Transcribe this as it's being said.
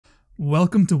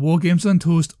Welcome to War Games on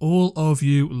Toast, all of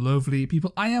you lovely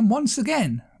people. I am once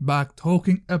again back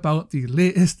talking about the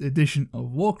latest edition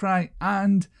of Warcry,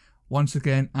 and once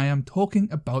again I am talking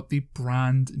about the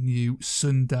brand new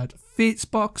Sundered Fates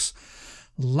box.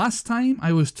 Last time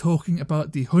I was talking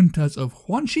about the Hunters of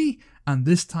Huanxi, and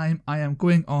this time I am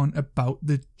going on about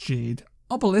the Jade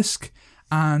Obelisk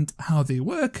and how they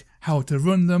work, how to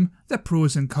run them, their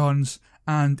pros and cons,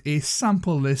 and a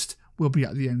sample list will be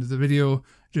at the end of the video,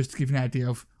 just to give you an idea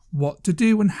of what to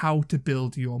do and how to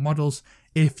build your models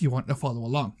if you want to follow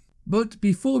along. But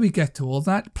before we get to all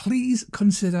that, please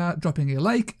consider dropping a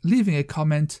like, leaving a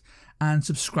comment, and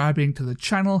subscribing to the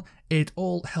channel. It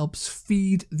all helps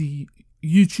feed the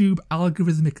YouTube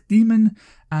algorithmic demon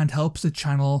and helps the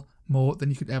channel more than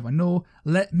you could ever know.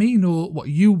 Let me know what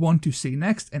you want to see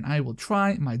next, and I will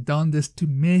try my darndest to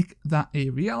make that a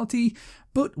reality.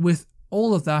 But with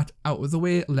all of that out of the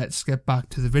way, let's get back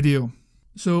to the video.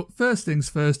 So first things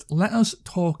first, let us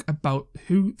talk about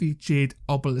who the Jade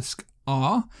Obelisk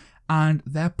are and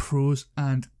their pros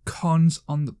and cons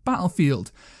on the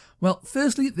battlefield. Well,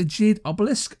 firstly, the Jade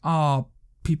Obelisk are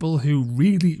people who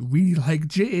really like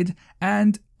Jade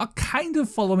and are kind of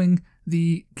following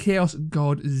the Chaos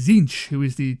God Tzeentch, who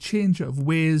is the Changer of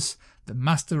Ways, the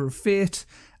Master of Fate,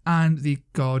 and the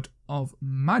God of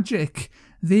Magic.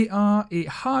 They are a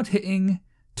hard-hitting,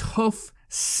 tough,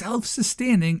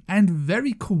 self-sustaining and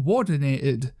very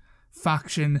coordinated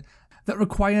faction that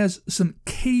requires some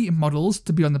key models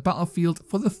to be on the battlefield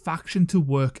for the faction to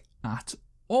work at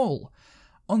all.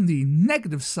 On the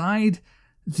negative side,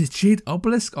 the Jade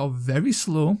Obelisk are very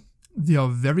slow, they are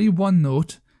very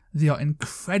one-note, they are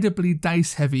incredibly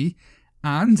dice-heavy,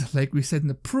 and, like we said in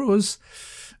the pros,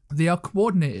 they are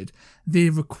coordinated. They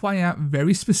require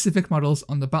very specific models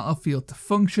on the battlefield to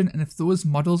function, and if those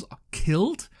models are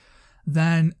killed,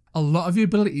 then a lot of your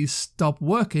abilities stop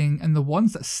working, and the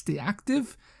ones that stay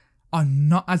active are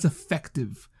not as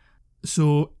effective.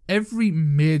 So every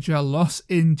major loss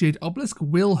in Jade Obelisk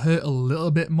will hurt a little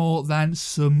bit more than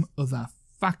some other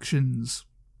factions.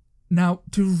 Now,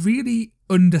 to really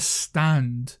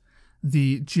understand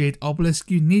the Jade Obelisk,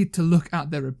 you need to look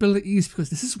at their abilities, because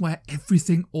this is where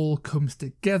everything all comes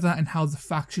together and how the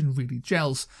faction really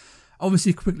gels.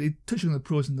 Obviously, quickly touching on the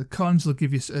pros and the cons will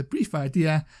give you a brief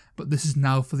idea, but this is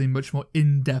now for the much more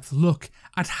in-depth look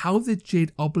at how the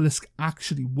Jade Obelisk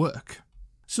actually work.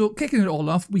 So, kicking it all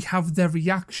off, we have their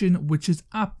reaction, which is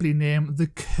aptly named the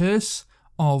Curse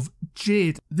of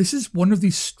Jade. This is one of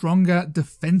the stronger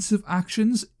defensive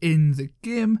actions in the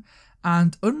game,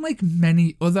 and unlike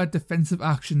many other defensive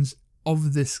actions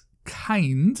of this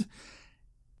kind,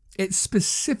 it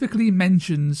specifically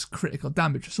mentions critical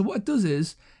damage. So what it does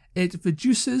is, it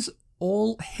reduces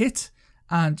all hit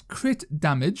and crit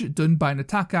damage done by an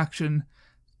attack action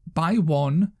by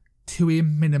 1 to a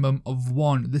minimum of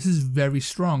 1. This is very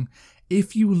strong.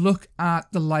 If you look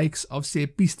at the likes of, say,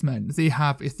 Beastmen, they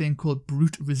have a thing called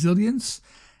Brute Resilience.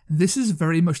 This is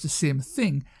very much the same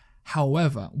thing.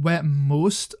 However, where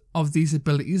most of these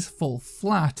abilities fall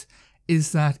flat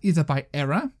is that either by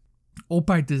error or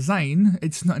by design,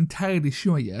 it's not entirely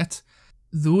sure yet,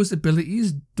 those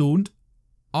abilities don't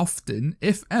often,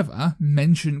 if ever,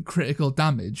 mention critical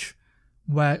damage,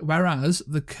 whereas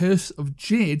the Curse of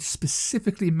Jade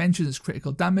specifically mentions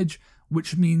critical damage,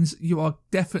 which means you are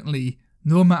definitely,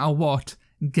 no matter what,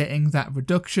 getting that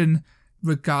reduction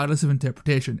regardless of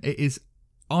interpretation. It is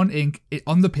on ink,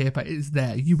 on the paper, it is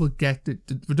there. You will get the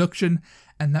reduction,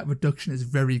 and that reduction is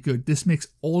very good. This makes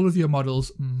all of your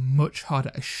models much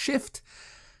harder to shift,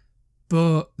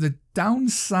 but the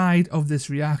downside of this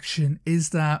reaction is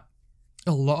that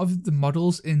a lot of the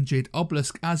models in Jade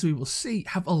Obelisk, as we will see,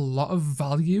 have a lot of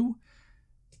value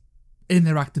in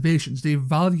their activations. They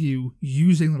value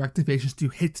using their activations to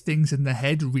hit things in the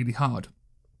head really hard,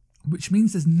 which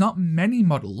means there's not many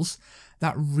models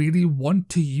that really want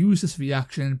to use this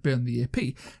reaction and burn the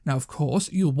AP. Now, of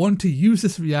course, you'll want to use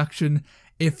this reaction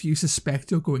if you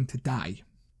suspect you're going to die.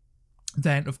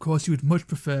 Then, of course, you would much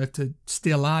prefer to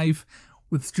stay alive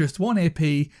with just 1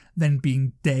 AP than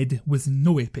being dead with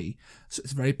no AP. So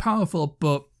it's very powerful,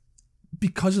 but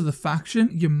because of the faction,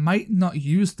 you might not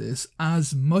use this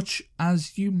as much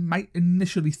as you might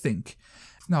initially think.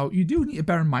 Now, you do need to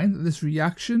bear in mind that this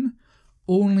reaction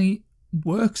only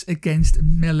works against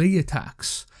melee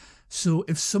attacks. So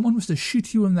if someone was to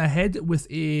shoot you in the head with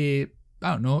a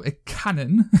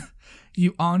cannon,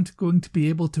 you aren't going to be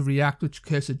able to react with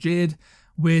Curse of Jade,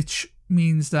 which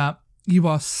means that you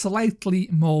are slightly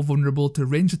more vulnerable to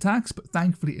range attacks, but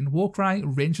thankfully in Warcry,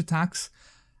 range attacks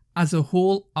as a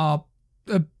whole are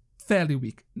fairly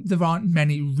weak. There aren't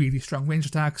many really strong range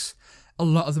attacks. A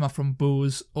lot of them are from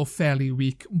bows or fairly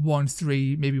weak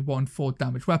 1-3, maybe 1-4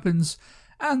 damage weapons,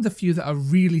 and the few that are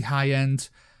really high end,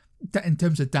 that in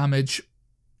terms of damage,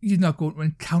 you're not going to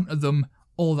encounter them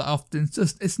all that often.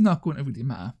 It's not going to really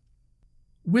matter.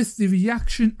 With the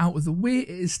reaction out of the way, it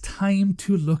is time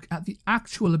to look at the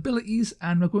actual abilities,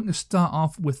 and we're going to start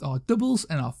off with our doubles,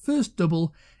 and our first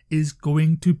double is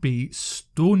going to be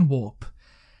Stone Warp.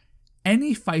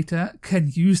 Any fighter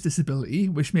can use this ability,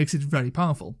 which makes it very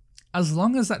powerful. As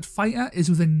long as that fighter is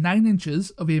within 9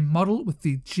 inches of a model with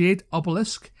the Jade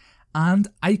Obelisk and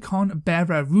Icon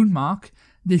Bearer rune mark,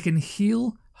 they can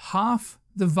heal half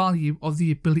the value of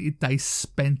the ability dice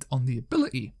spent on the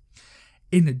ability.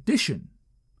 In addition,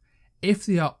 if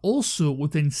they are also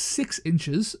within 6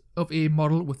 inches of a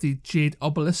model with the Jade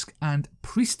Obelisk and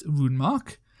Priest rune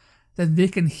mark, then they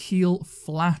can heal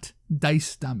flat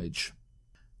dice damage.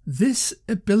 This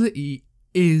ability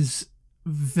is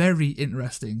very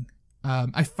interesting.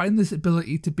 I find this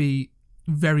ability to be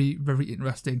very, very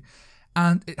interesting,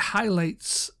 and it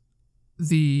highlights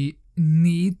the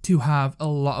need to have a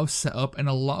lot of setup and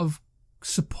a lot of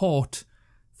support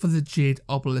for the Jade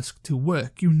Obelisk to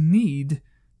work. You need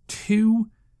 2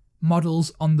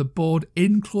 models on the board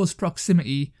in close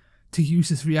proximity to use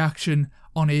this reaction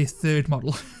on a 3rd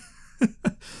model.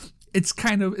 It's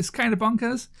kind of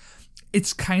bonkers.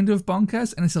 It's kind of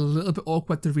bonkers, and it's a little bit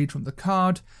awkward to read from the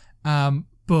card,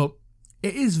 but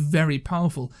it is very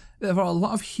powerful. There are a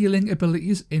lot of healing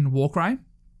abilities in Warcry,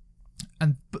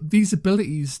 and these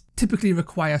abilities typically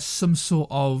require some sort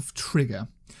of trigger.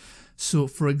 So,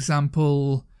 for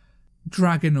example,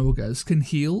 Dragon Ogres can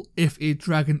heal if a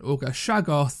Dragon Ogre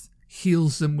Shaggoth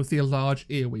heals them with a large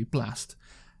AoE blast,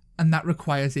 and that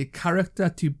requires a character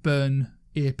to burn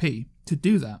AP to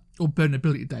do that, or burn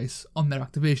ability dice on their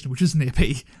activation, which is an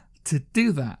AP, to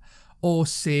do that. Or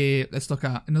say, let's look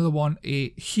at another one, a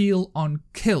heal on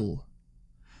kill.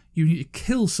 You need to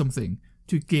kill something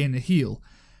to gain a heal.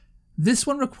 This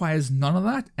one requires none of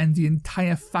that, and the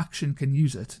entire faction can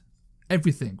use it.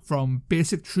 Everything from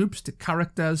basic troops to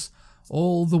characters,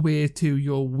 all the way to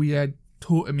your weird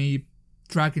totemy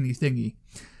dragony thingy.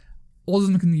 All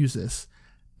of them can use this,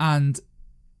 and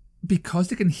because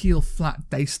they can heal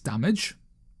flat dice damage,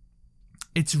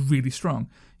 it's really strong.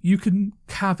 You can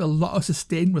have a lot of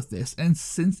sustain with this, and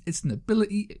since it's an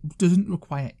ability, it doesn't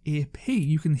require AP.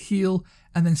 You can heal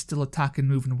and then still attack and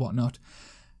move and whatnot.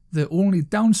 The only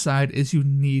downside is you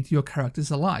need your characters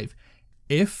alive.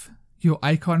 If your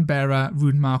Icon Bearer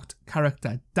rune marked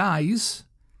character dies,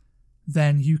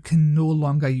 then you can no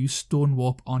longer use Stone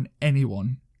Warp on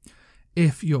anyone.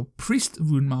 If your Priest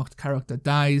rune marked character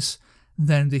dies,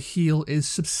 then the heal is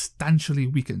substantially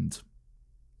weakened.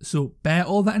 So bear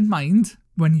all that in mind.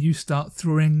 When you start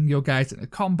throwing your guys into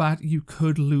combat, you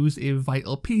could lose a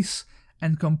vital piece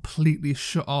and completely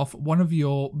shut off one of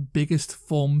your biggest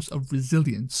forms of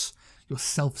resilience, your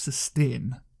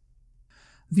self-sustain.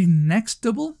 The next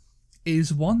double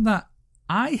is one that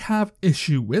I have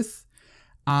issue with,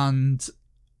 and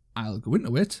I'll go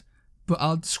into it, but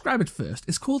I'll describe it first.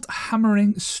 It's called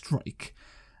Hammering Strike.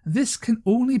 This can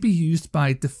only be used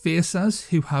by defacers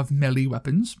who have melee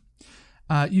weapons.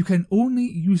 You can only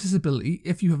use this ability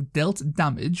if you have dealt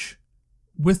damage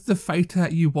with the fighter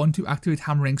you want to activate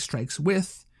Hammering Strikes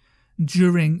with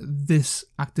during this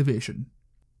activation.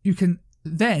 You can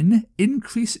then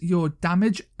increase your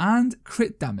damage and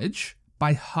crit damage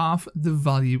by half the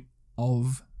value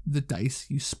of the dice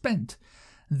you spent.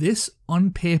 This,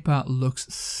 on paper, looks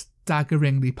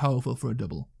staggeringly powerful for a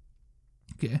double.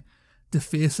 Okay,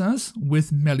 defacers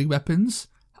with melee weapons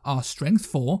are strength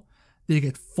 4, they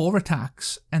get 4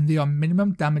 attacks, and they are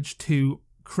minimum damage 2,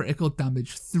 critical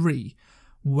damage 3.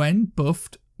 When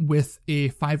buffed with a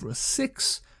 5 or a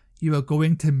 6, you are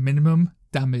going to minimum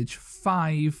damage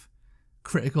 5,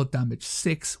 critical damage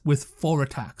 6 with 4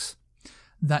 attacks.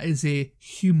 That is a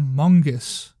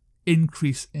humongous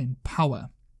increase in power.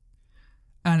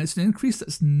 And it's an increase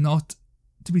that's not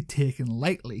to be taken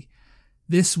lightly.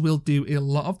 This will do a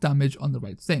lot of damage on the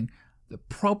right thing. The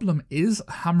problem is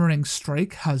Hammering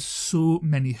Strike has so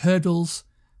many hurdles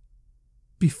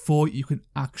before you can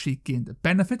actually gain the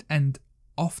benefit, and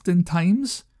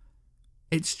oftentimes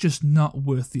it's just not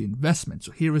worth the investment.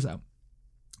 So here is how.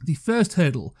 The first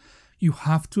hurdle, you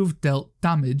have to have dealt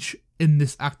damage in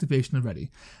this activation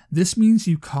already. This means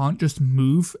you can't just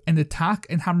move and attack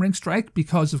in Hammering Strike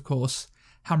because, of course,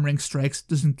 Hammering Strikes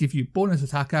doesn't give you bonus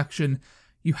attack action.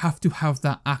 You have to have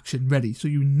that action ready. So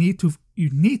you need to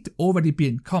already be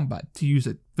in combat to use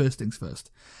it, first things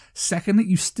first. Secondly,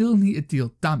 you still need to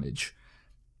deal damage.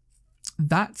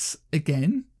 That's,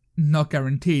 again, not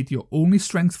guaranteed. You're only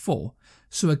strength 4.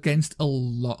 So against a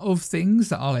lot of things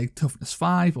that are like toughness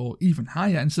 5 or even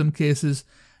higher in some cases,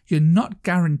 you're not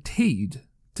guaranteed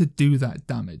to do that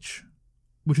damage,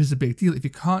 which is a big deal. If you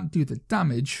can't do the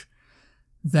damage,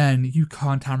 then you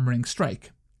can't Hammering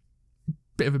Strike.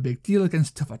 Bit of a big deal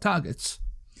against tougher targets.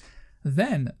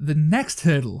 Then the next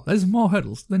hurdle, there's more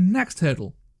hurdles. The next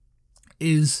hurdle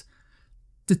is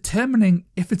determining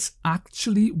if it's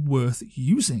actually worth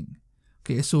using.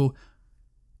 Okay, so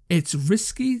it's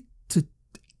risky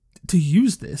to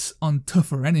use this on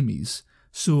tougher enemies,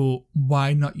 so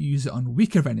why not use it on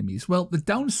weaker enemies? Well, the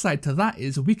downside to that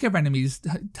is weaker enemies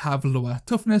have lower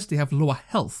toughness, they have lower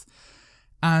health,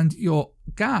 and your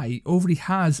guy already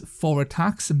has 4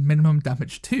 attacks and minimum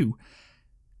damage 2.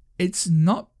 It's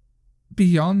not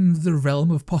beyond the realm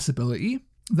of possibility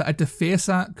that a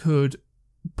Defacer could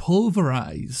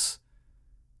pulverize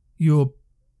your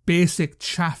basic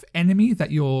chaff enemy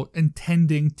that you're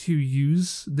intending to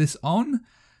use this on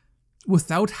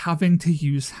without having to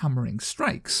use Hammering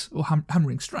Strikes or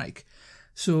Hammering Strike.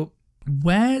 So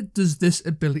where does this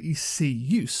ability see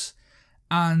use?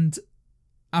 And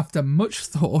after much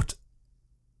thought,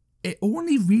 it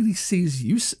only really sees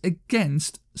use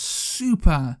against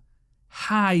super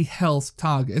high health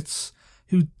targets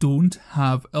who don't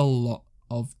have a lot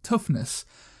of toughness.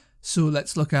 So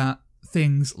let's look at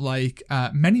things like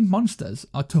many monsters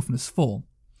are toughness 4.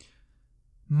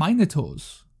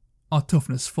 Minotaurs are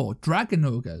toughness 4. Dragon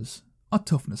ogres are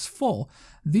toughness 4.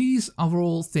 These are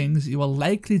all things you are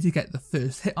likely to get the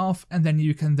first hit off, and then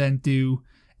you can then do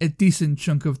a decent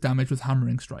chunk of damage with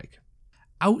Hammering Strike.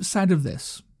 Outside of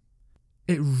this,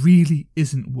 it really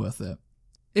isn't worth it.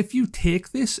 If you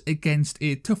take this against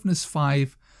a toughness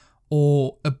 5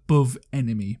 or above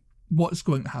enemy, what's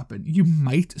going to happen? You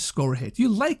might score a hit. You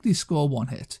likely score 1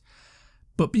 hit.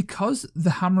 But because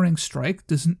the Hammering Strike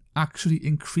doesn't actually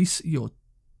increase your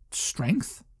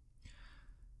strength,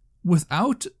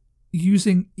 without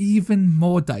using even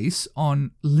more dice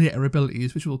on later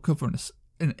abilities, which we'll cover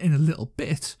in a little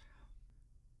bit,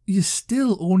 you're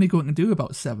still only going to do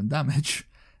about 7 damage.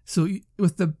 So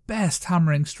with the best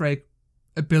Hammering Strike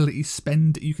ability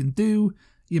spend you can do,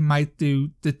 you might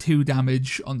do the 2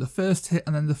 damage on the first hit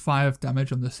and then the 5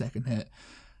 damage on the second hit.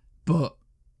 But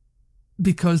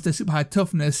because they're super high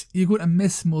toughness, you're going to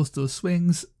miss most of those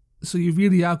swings, so you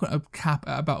really are going to cap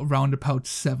at around about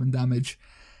 7 damage.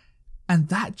 And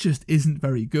that just isn't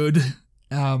very good.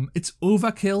 It's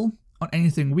overkill on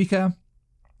anything weaker,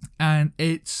 and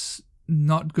it's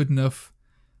not good enough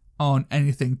on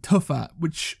anything tougher,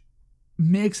 which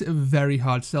makes it a very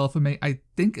hard sell for me. I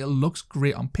think it looks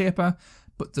great on paper,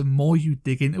 but the more you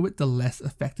dig into it, the less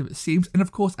effective it seems. And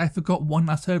of course, I forgot one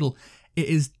last hurdle. It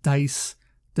is dice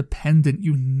dependent.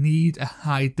 You need a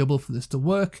high double for this to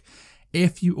work.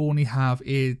 If you only have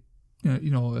if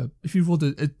you rolled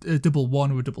a double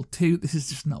 1 or a double 2, this is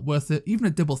just not worth it. Even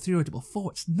a double 3 or a double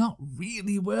 4, it's not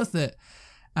really worth it.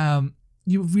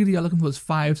 You really are looking for those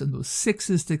 5s and those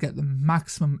 6s to get the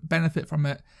maximum benefit from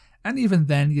it, and even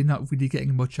then, you're not really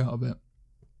getting much out of it.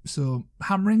 So,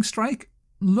 Hammering Strike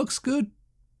looks good.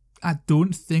 I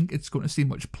don't think it's going to see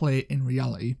much play in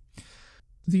reality.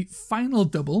 The final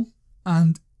double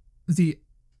and the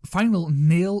final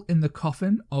nail in the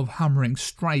coffin of Hammering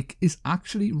Strike is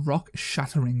actually Rock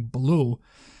Shattering Blow.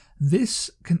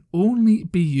 This can only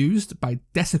be used by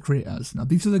Desecrators. Now,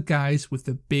 these are the guys with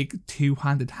the big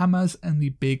 2-handed hammers and the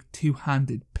big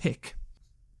 2-handed pick.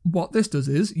 What this does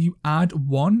is you add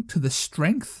 1 to the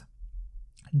strength,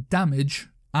 damage,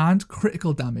 and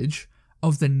critical damage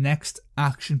of the next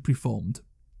action performed.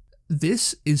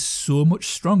 This is so much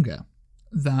stronger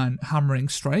than Hammering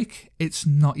Strike, it's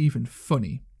not even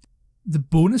funny. The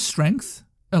bonus strength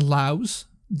allows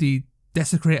the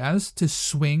Desecrators to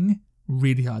swing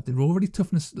really hard.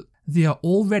 They are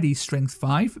already strength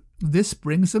 5. This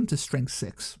brings them to strength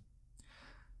 6.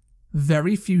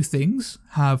 Very few things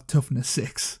have toughness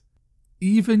 6.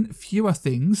 Even fewer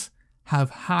things have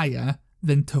higher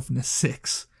than toughness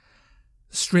 6.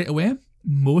 Straight away,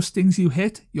 most things you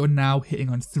hit, you're now hitting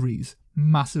on 3s.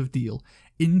 Massive deal.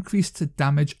 Increase to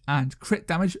damage and crit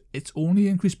damage, it's only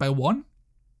increased by 1,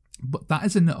 but that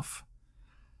is enough.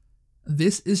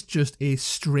 This is just a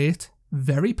straight,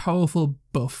 very powerful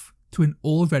buff to an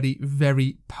already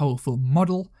very powerful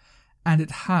model, and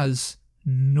it has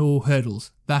no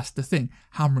hurdles. That's the thing.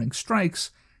 Hammering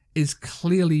Strikes is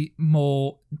clearly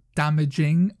more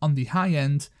damaging on the high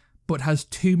end, but has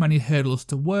too many hurdles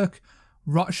to work.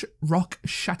 Rock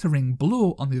Shattering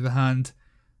Blow, on the other hand,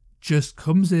 just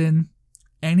comes in,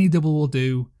 any double will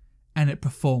do, and it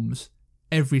performs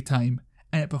every time.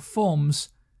 And it performs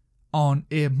on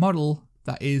a model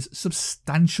that is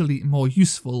substantially more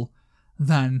useful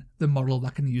than the model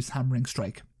that can use Hammering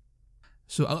Strike.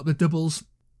 So out of the doubles,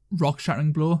 Rock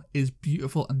Shattering Blow is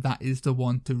beautiful, and that is the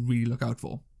one to really look out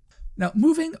for. Now,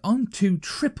 moving on to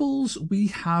triples, we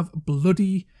have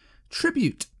Bloody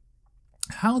Tribute.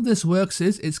 How this works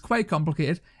is, it's quite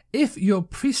complicated. If your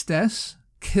priestess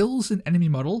kills an enemy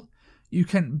model, you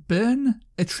can burn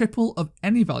a triple of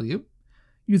any value.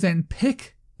 You then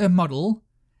pick a model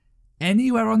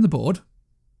anywhere on the board,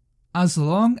 as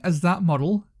long as that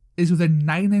model is within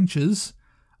 9 inches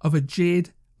of a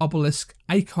Jade Obelisk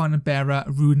Icon Bearer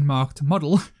rune marked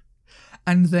model,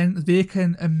 and then they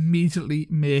can immediately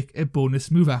make a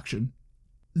bonus move action.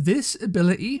 This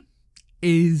ability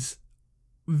is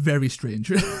very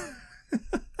strange. It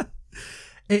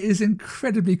is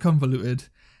incredibly convoluted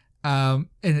in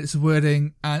its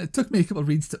wording, and it took me a couple of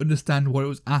reads to understand what it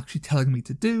was actually telling me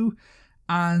to do,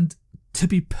 and to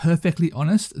be perfectly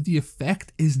honest, the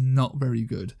effect is not very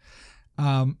good.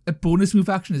 A bonus move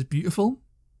action is beautiful,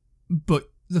 but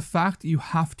the fact you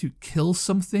have to kill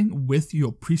something with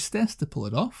your priestess to pull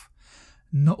it off,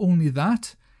 not only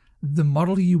that, the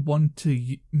model you want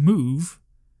to move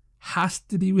has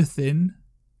to be within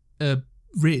a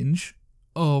range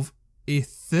of a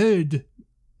third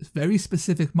very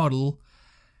specific model.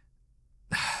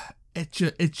 It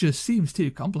just seems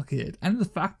too complicated. And the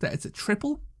fact that it's a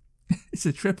triple,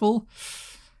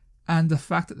 and the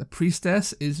fact that the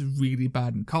priestess is really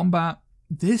bad in combat,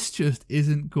 this just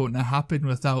isn't going to happen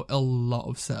without a lot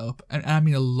of setup. And I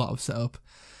mean a lot of setup.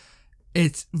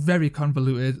 It's very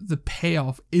convoluted. The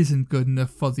payoff isn't good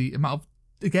enough for the amount of,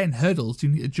 again, hurdles you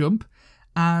need to jump.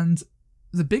 And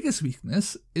the biggest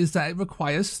weakness is that it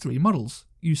requires 3 models.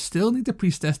 You still need the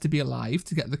priestess to be alive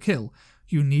to get the kill.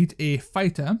 You need a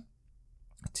fighter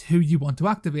who you want to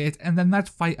activate, and then that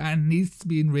fighter needs to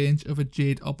be in range of a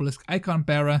Jade Obelisk Icon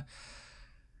Bearer.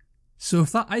 So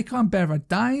if that Icon Bearer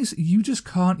dies, you just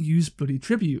can't use Bloody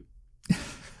Tribute.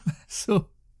 So,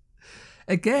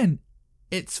 again,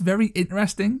 it's very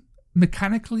interesting.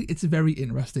 Mechanically, it's very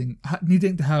interesting.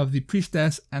 Needing to have the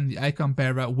Priestess and the Icon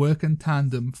Bearer work in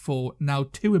tandem for now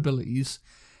 2 abilities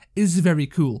is very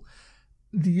cool.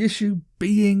 The issue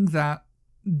being that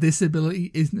this ability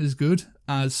isn't as good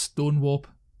as Stone Warp.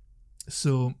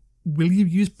 So, will you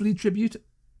use Bloody Tribute?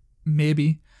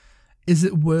 Maybe. Is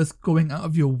it worth going out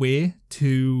of your way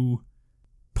to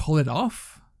pull it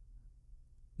off?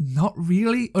 Not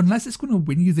really, unless it's going to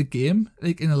win you the game,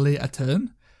 like in a later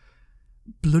turn.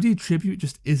 Bloody Tribute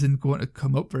just isn't going to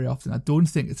come up very often. I don't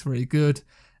think it's very good.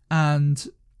 And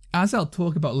as I'll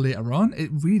talk about later on, it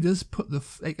really does put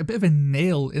a bit of a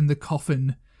nail in the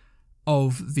coffin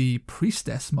of the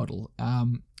Priestess model.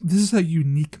 This is a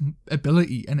unique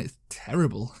ability, and it's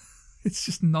terrible. It's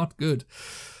just not good.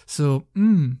 So,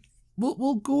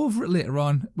 we'll go over it later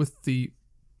on with the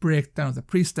breakdown of the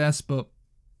Priestess, but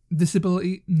this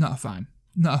ability, not a fan.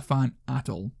 Not a fan at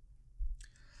all.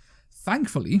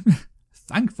 Thankfully,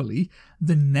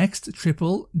 the next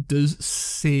triple does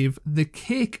save the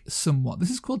cake somewhat. This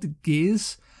is called the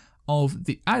Gaze of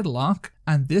the Idlearch,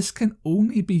 and this can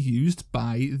only be used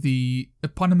by the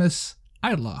eponymous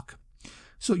Idlearch.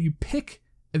 So you pick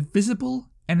a visible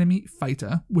enemy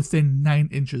fighter within 9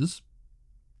 inches,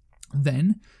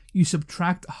 then you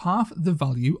subtract half the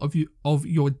value of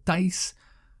your dice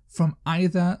from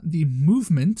either the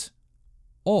movement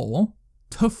or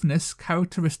toughness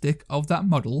characteristic of that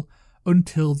model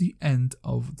until the end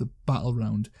of the battle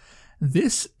round.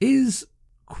 This is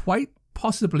quite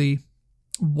possibly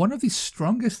one of the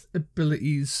strongest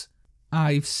abilities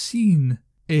I've seen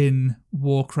in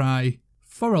Warcry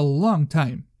for a long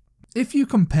time. If you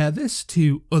compare this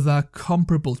to other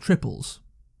comparable triples,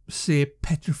 say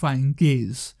Petrifying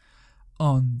Gaze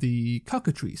on the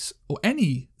Cockatrice, or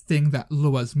anything that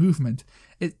lowers movement,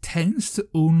 it tends to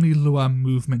only lower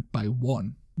movement by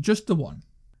 1. Just the 1.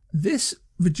 This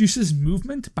reduces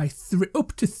movement by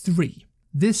up to 3.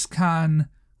 This can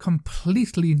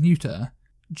completely neuter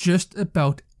just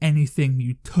about anything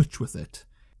you touch with it.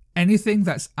 Anything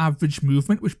that's average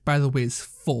movement, which by the way is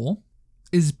 4,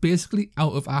 is basically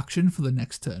out of action for the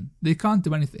next turn. They can't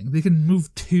do anything. They can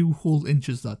move 2 whole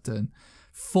inches that turn.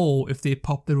 4 if they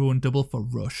pop their own double for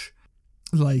rush.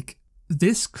 Like,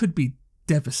 this could be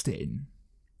devastating.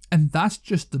 And that's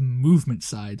just the movement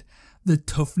side. The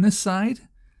toughness side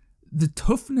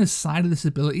of this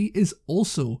ability is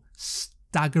also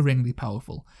staggeringly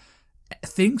powerful.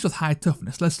 Things with high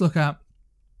toughness. Let's look at,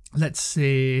 let's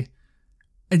say,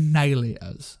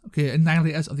 Annihilators. Okay,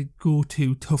 Annihilators are the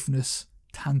go-to toughness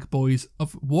tank boys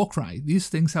of Warcry. These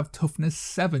things have toughness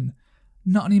 7.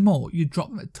 Not anymore. You drop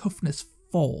them at toughness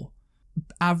 4.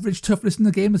 Average toughness in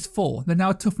the game is 4. They're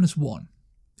now at toughness 1.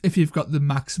 if you've got the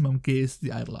maximum gaze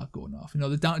the idol arc going off.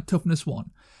 They're down to toughness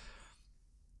 1.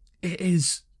 It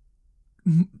is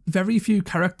very few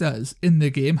characters in the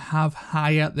game have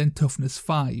higher than toughness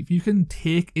 5. You can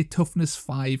take a toughness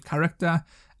 5 character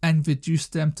and reduce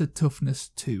them to toughness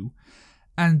 2.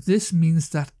 And this means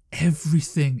that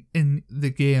everything in the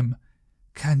game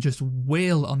can just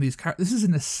wail on these characters. This is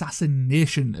an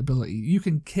assassination ability. You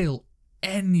can kill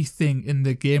anything in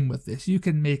the game with this. You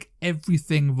can make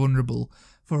everything vulnerable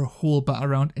for a whole battle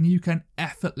round, and you can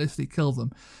effortlessly kill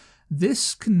them.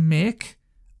 This can make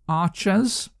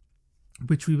archers,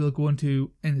 which we will go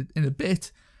into in a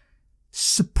bit,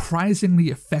 surprisingly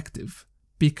effective,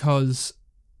 because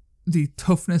the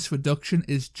toughness reduction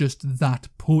is just that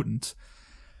potent.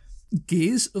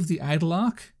 Gaze of the idol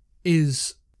arc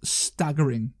is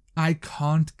staggering. I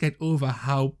can't get over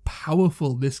how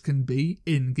powerful this can be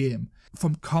in game.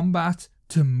 From combat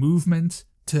to movement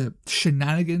to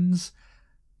shenanigans,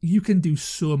 you can do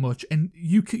so much, and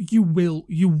you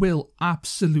will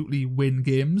absolutely win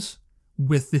games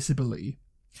with this ability.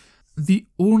 The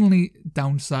only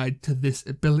downside to this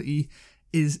ability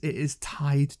is it is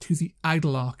tied to the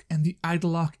idol arc, and the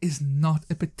idol arc is not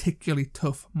a particularly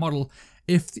tough model.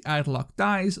 If the idol arc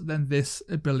dies, then this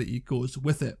ability goes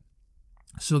with it.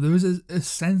 So there is a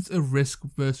sense of risk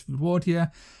versus reward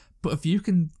here, but if you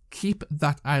can keep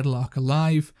that idol arc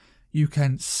alive, you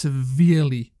can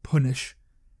severely punish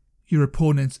your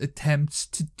opponent's attempts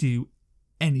to do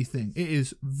anything. It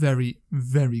is very,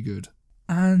 very good.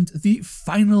 And the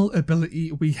final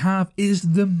ability we have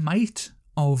is the Might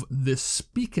of the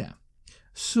Speaker.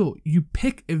 So you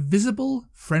pick a visible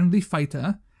friendly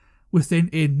fighter within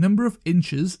a number of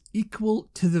inches equal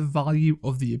to the value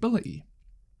of the ability.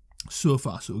 So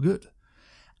far, so good.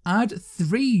 Add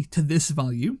 3 to this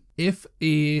value if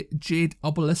a Jade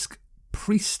Obelisk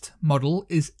priest model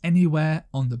is anywhere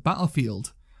on the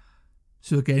battlefield.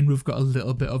 So again, we've got a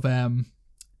little bit of,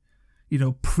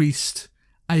 priest,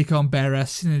 icon bearer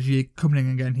synergy coming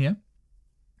in again here.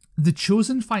 The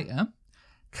chosen fighter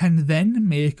can then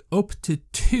make up to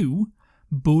 2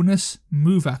 bonus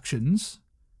move actions,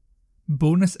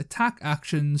 bonus attack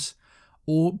actions,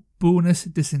 or bonus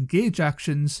disengage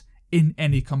actions in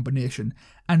any combination.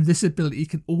 And this ability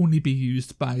can only be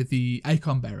used by the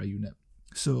icon bearer unit.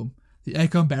 So the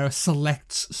icon bearer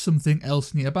selects something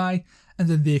else nearby, and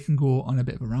then they can go on a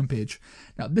bit of a rampage.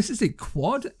 Now, this is a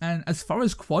quad, and as far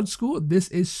as quads go, this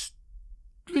is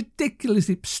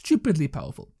ridiculously, stupidly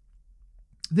powerful.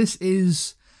 This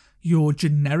is your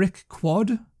generic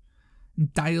quad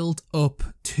dialed up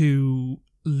to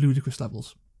ludicrous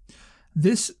levels.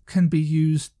 This can be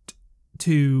used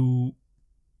in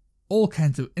all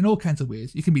kinds of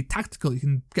ways. You can be tactical, you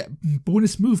can get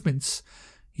bonus movements,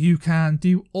 you can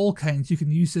do all kinds. You can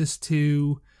use this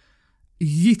to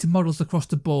yeet models across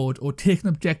the board or take an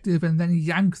objective and then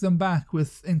yank them back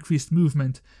with increased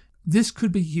movement. This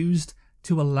could be used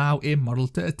to allow a model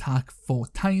to attack 4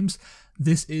 times.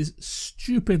 This is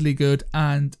stupidly good,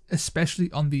 and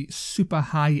especially on the super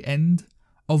high end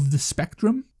of the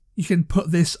spectrum. You can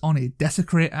put this on a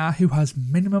Desecrator who has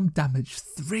minimum damage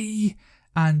 3,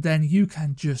 and then you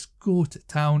can just go to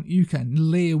town. You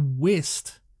can lay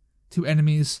waste to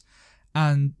enemies,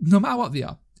 and no matter what they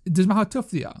are, it doesn't matter how tough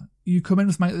they are, you come in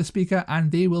with Might of the Speaker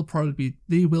and they will probably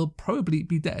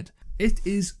be dead. It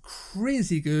is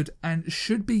crazy good and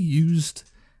should be used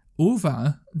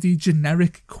over the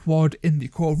generic quad in the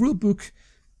core rulebook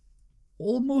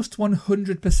almost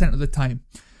 100% of the time.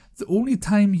 The only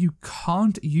time you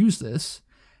can't use this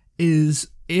is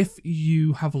if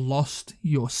you have lost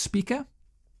your speaker,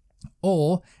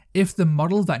 or if the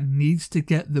model that needs to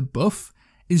get the buff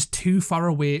is too far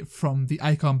away from the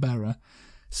icon bearer.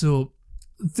 So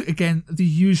again, the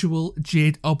usual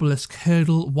Jade Obelisk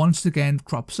hurdle once again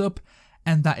crops up,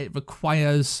 and that it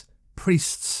requires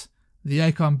priests, the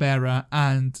icon bearer,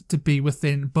 and to be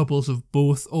within bubbles of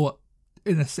both, or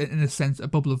in a sense a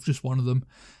bubble of just one of them,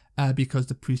 because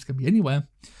the priest can be anywhere,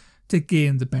 to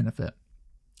gain the benefit.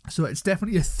 So it's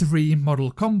definitely a 3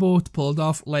 model combo to pull it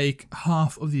off, like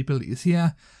half of the abilities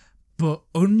here. But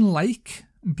unlike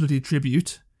Bloody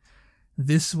Tribute,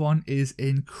 this one is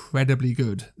incredibly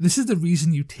good. This is the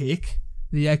reason you take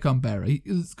the icon bearer,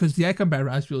 because the icon bearer,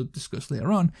 as we'll discuss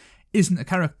later on, isn't a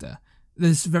character.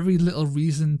 There's very little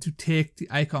reason to take the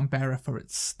icon bearer for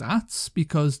its stats,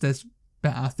 because there's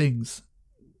better things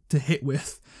to hit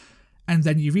with. And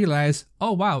then you realise,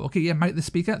 oh wow, okay, yeah, Might the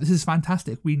Speaker, this is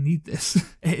fantastic, we need this.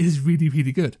 It is really,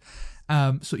 really good.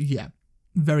 So yeah,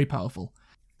 very powerful.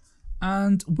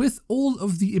 And with all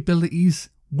of the abilities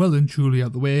well and truly out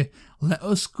of the way, let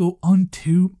us go on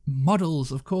to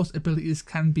models. Of course, abilities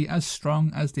can be as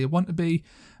strong as they want to be,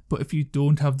 but if you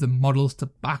don't have the models to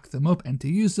back them up and to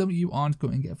use them, you aren't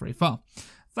going to get very far.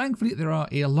 Thankfully, there are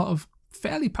a lot of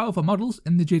fairly powerful models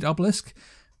in the Jade Obelisk,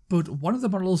 but one of the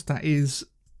models that is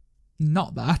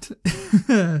not that,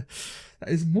 that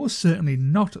is most certainly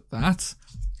not that,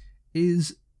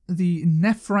 is the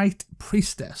Nephrite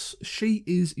Priestess. She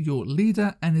is your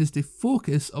leader and is the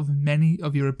focus of many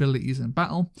of your abilities in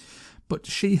battle, but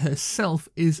she herself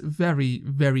is very,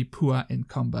 very poor in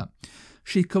combat.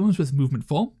 She comes with movement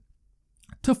 4,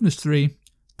 toughness 3,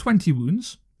 20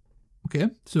 wounds.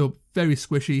 Okay, so very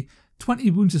squishy.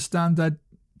 20 wounds is standard,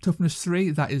 toughness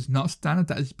 3, that is not standard,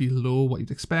 that is below what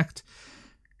you'd expect.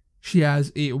 She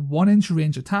has a 1-inch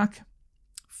range attack,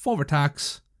 4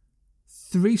 attacks,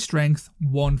 3 strength,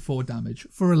 1 4 damage.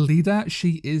 For a leader,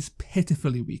 she is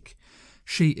pitifully weak.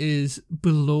 She is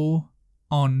below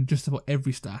on just about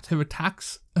every stat.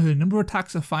 Her number of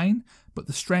attacks are fine, but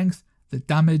the strength, the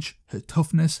damage, her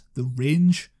toughness, the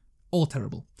range, all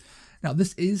terrible. Now,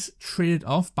 this is traded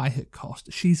off by her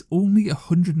cost. She's only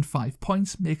 105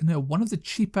 points, making her one of the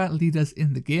cheaper leaders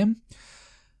in the game.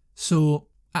 So,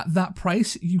 at that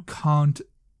price, you can't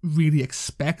really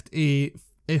expect a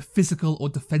physical or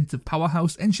defensive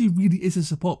powerhouse, and she really is a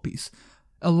support piece.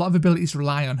 A lot of abilities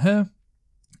rely on her.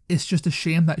 It's just a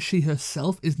shame that she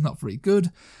herself is not very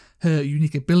good. Her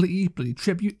unique ability, Bloody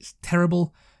Tribute, is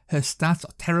terrible. Her stats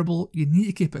are terrible. You need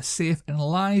to keep her safe and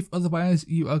alive, otherwise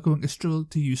you are going to struggle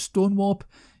to use Stone Warp.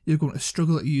 You're going to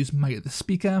struggle to use Might of the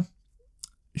Speaker.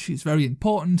 She's very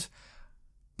important,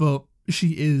 but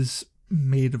she is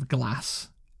made of glass,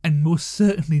 and most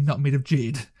certainly not made of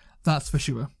jade, that's for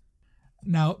sure.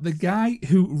 Now, the guy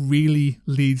who really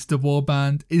leads the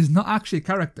warband is not actually a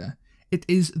character. It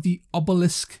is the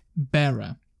Obelisk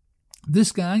Bearer.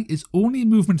 This guy is only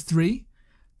movement 3,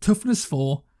 toughness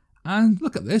 4, and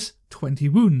look at this, 20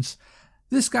 wounds.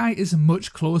 This guy is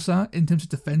much closer in terms of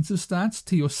defensive stats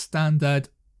to your standard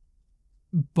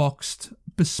boxed,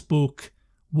 bespoke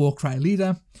Warcry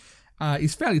leader.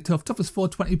 He's fairly tough. Toughness 4,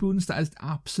 20 wounds, that is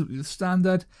absolutely the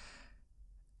standard.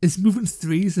 His movement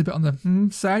 3 is a bit on the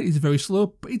side, he's very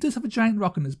slow, but he does have a giant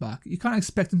rock on his back. You can't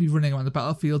expect him to be running around the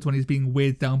battlefield when he's being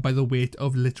weighed down by the weight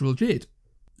of literal jade.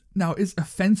 Now, his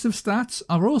offensive stats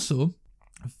are also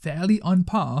fairly on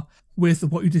par with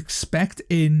what you'd expect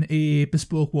in a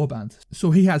bespoke warband.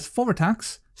 So he has 4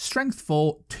 attacks, strength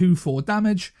 4, 2 4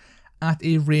 damage, at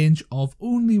a range of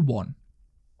only 1.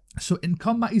 So in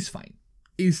combat he's fine.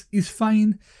 He's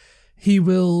fine. He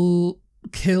will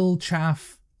kill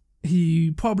chaff. He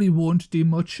probably won't do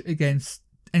much against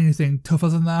anything tougher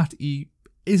than that. He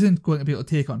isn't going to be able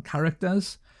to take on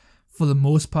characters for the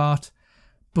most part,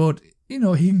 but you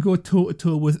know, he can go toe to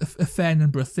toe with a fair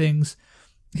number of things.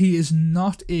 He is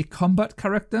not a combat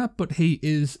character, but he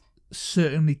is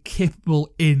certainly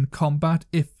capable in combat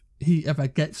if he ever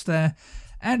gets there,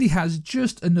 and he has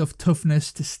just enough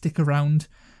toughness to stick around,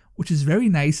 which is very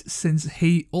nice since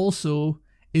he also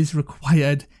is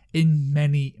required in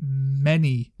many,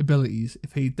 many abilities.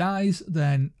 If he dies,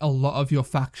 then a lot of your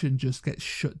faction just gets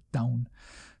shut down.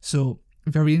 So,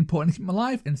 very important to keep him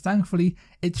alive, and thankfully,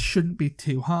 it shouldn't be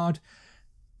too hard.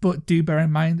 But do bear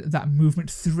in mind that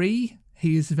movement 3,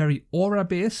 he is very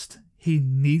aura-based. He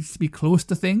needs to be close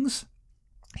to things.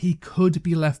 He could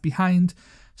be left behind,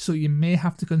 so you may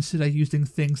have to consider using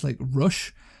things like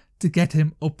Rush to get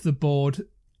him up the board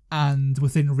and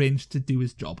within range to do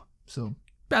his job. So,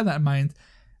 bear that in mind.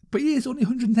 But he is only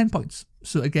 110 points.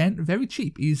 So again, very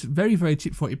cheap. He's very, very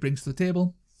cheap for what he brings to the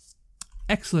table.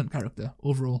 Excellent character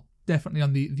overall. Definitely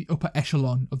on the upper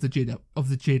echelon of the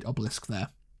Jade Obelisk there.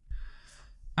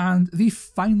 And the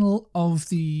final of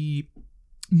the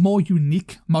more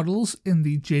unique models in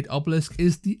the Jade Obelisk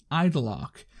is the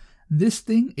Idolarch. This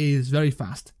thing is very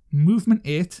fast. Movement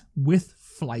 8 with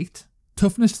flight,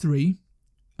 toughness 3,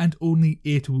 and only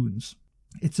 8 wounds.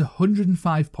 It's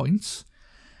 105 points,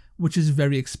 which is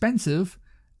very expensive,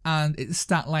 and its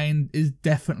stat line is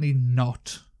definitely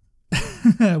not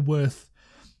worth.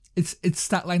 Its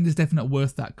stat line is definitely not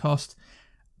worth that cost.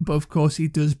 But of course, he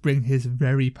does bring his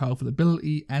very powerful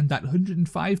ability, and that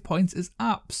 105 points is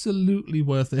absolutely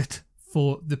worth it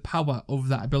for the power of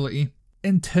that ability.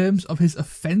 In terms of his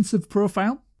offensive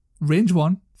profile, range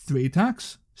 1, 3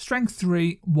 attacks, strength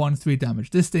 3, 1 3 damage.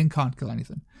 This thing can't kill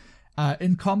anything.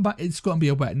 In combat, it's going to be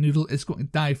a wet noodle. It's going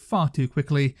to die far too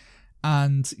quickly,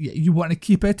 and yeah, you want to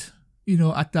keep it, you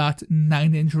know, at that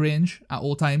 9-inch range at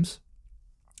all times.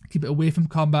 Keep it away from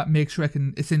combat. Make sure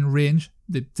it's in range,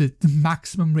 the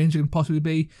maximum range it can possibly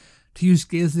be to use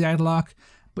Gaze the Idolarch.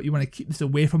 But you want to keep this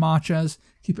away from archers,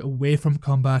 keep it away from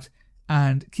combat,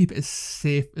 and keep it as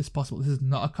safe as possible. This is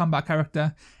not a combat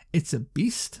character. It's a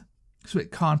beast. so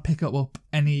it can't pick up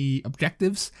any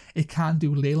objectives. It can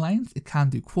do ley lines, it can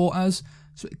do quarters,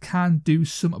 so it can do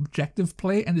some objective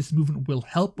play, and this movement will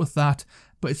help with that,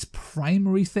 but its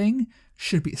primary thing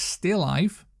should be to stay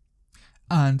alive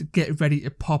and get ready to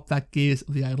pop that Gaze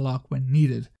of the Idle Arc when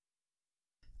needed.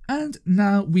 And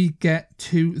now we get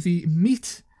to the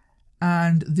meat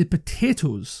and the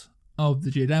potatoes of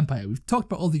the Jade Empire. We've talked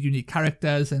about all the unique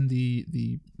characters and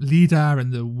the leader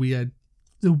and the weird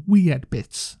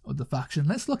bits of the faction.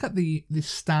 Let's look at the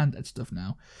standard stuff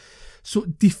now. So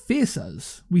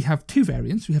defacers, we have two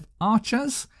variants. We have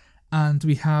archers and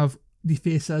we have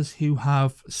defacers who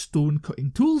have stone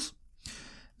cutting tools.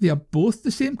 They are both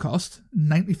the same cost,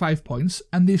 95 points,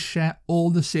 and they share all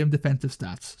the same defensive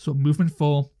stats. So movement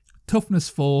 4, toughness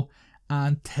 4,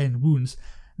 and 10 wounds.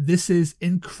 This is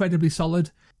incredibly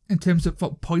solid in terms of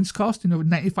points cost.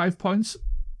 95 points,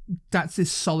 that's a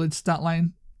solid stat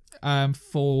line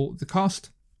for the cost.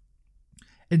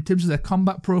 In terms of their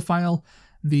combat profile,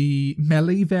 the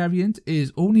melee variant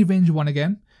is only range 1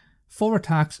 again, 4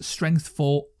 attacks, strength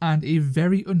 4, and a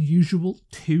very unusual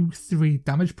 2-3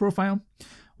 damage profile.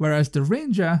 Whereas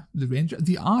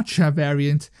the archer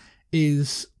variant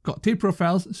is got 2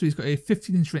 profiles, so he's got a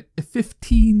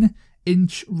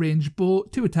 15-inch range bow,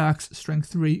 2 attacks, strength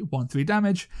 3, 1-3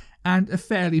 damage, and a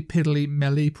fairly piddly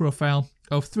melee profile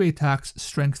of 3 attacks,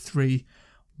 strength 3,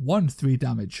 1-3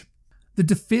 damage. The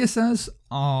defacers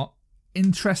are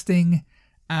interesting,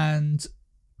 and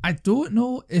I don't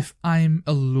know if I'm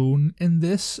alone in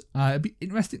this. It'd be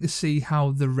interesting to see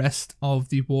how the rest of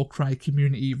the Warcry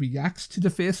community reacts to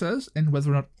defacers and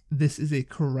whether or not this is a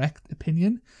correct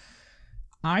opinion.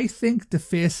 I think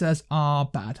defacers are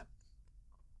bad.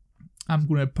 I'm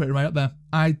going to put it right up there.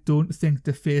 I don't think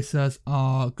defacers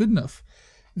are good enough.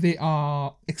 They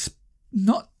are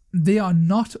not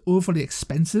overly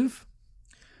expensive,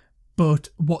 but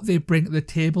what they bring to the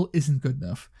table isn't good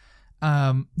enough.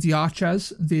 The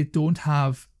archers, they don't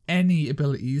have any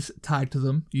abilities tied to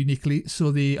them uniquely,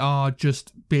 so they are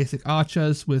just basic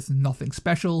archers with nothing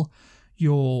special.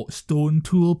 Your stone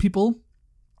tool people,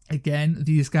 again,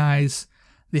 these guys,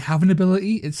 they have an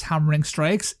ability, it's hammering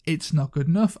strikes, it's not good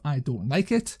enough, I don't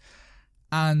like it.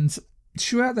 And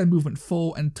sure, they're movement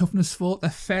 4 and toughness 4, they're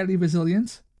fairly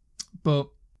resilient, but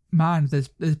man, there's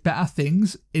better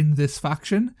things in this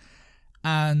faction.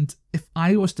 And if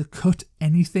I was to cut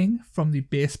anything from the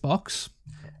base box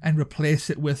and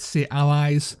replace it with, say,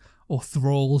 allies or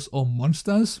thralls or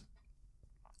monsters,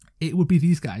 it would be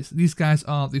these guys. These guys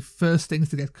are the first things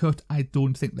to get cut. I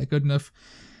don't think they're good enough.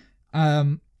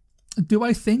 Do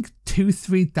I think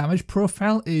 2-3 damage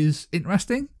profile is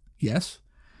interesting? Yes.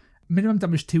 Minimum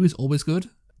damage 2 is always good.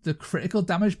 The critical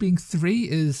damage being 3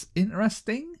 is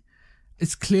interesting.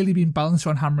 It's clearly been balanced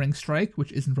on hammering strike,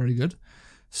 which isn't very good.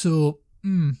 So,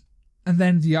 and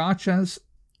then the archers.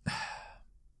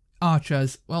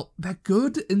 Archers, well, they're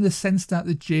good in the sense that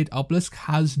the Jade Obelisk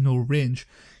has no range.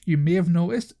 You may have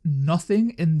noticed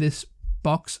nothing in this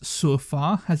box so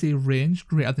far has a range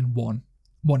greater than 1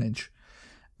 inch.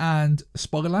 And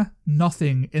spoiler,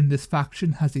 nothing in this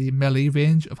faction has a melee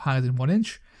range of higher than 1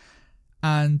 inch.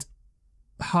 And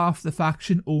half the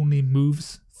faction only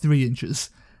moves 3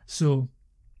 inches. So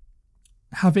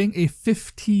having a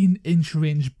 15-inch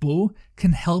range bow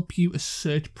can help you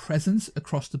assert presence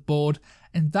across the board,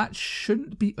 and that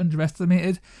shouldn't be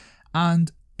underestimated. And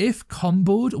if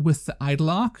comboed with the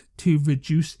Idle Arc to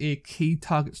reduce a key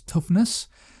target's toughness,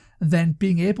 then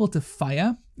being able to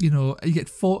fire, you get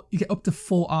up to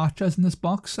 4 archers in this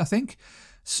box, I think.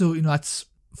 So, that's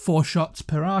 4 shots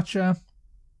per archer,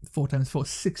 4 times 4,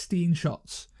 16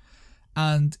 shots.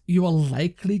 And you are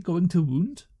likely going to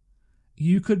wound.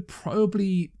 You could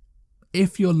probably,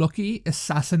 if you're lucky,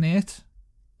 assassinate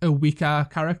a weaker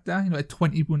character, a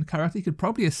 20 wound character. You could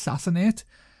probably assassinate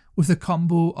with a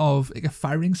combo of like a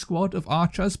firing squad of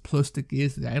archers plus the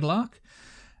Gaze of the Idle Arc.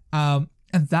 And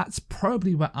that's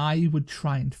probably where I would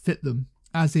try and fit them,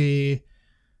 as a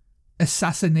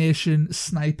assassination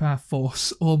sniper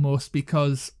force almost,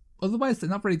 because otherwise they're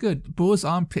not very good. Bows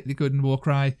aren't particularly good in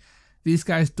Warcry. These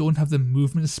guys don't have the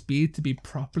movement speed to be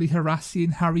properly harassy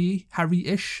and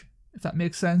harry-ish, if that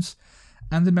makes sense.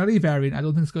 And the melee variant, I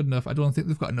don't think it's good enough. I don't think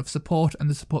they've got enough support, and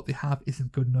the support they have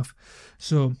isn't good enough.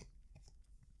 So,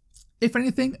 if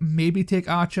anything, maybe take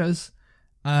archers,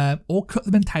 or cut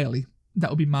them entirely. That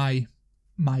would be my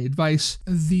advice.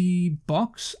 The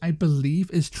box, I believe,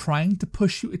 is trying to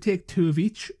push you to take 2 of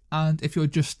each, and if you're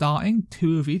just starting,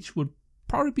 2 of each would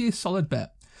probably be a solid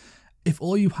bet. If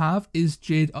all you have is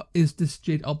this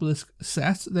Jade Obelisk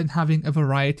set, then having a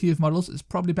variety of models is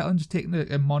probably better than just taking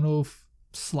a mono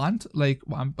slant, like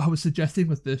what I was suggesting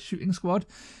with the shooting squad.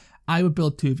 I would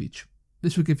build 2 of each.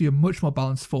 This would give you a much more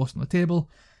balanced force on the table,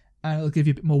 and it'll give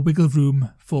you a bit more wiggle room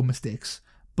for mistakes.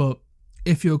 But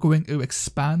if you're going to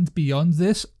expand beyond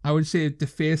this, I would say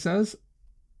defacers,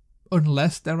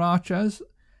 unless they're archers,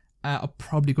 are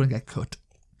probably going to get cut.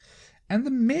 And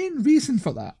the main reason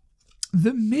for that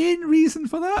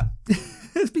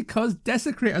is because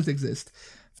desecrators exist.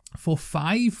 For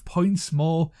 5 points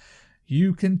more,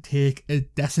 you can take a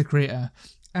desecrator.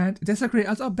 And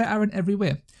desecrators are better in every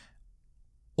way.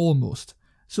 Almost.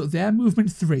 So they're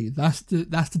movement 3. That's the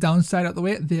downside out the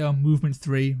way. They are movement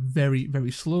 3, very,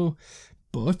 very slow.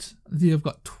 But they have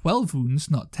got 12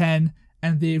 wounds, not 10,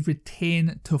 and they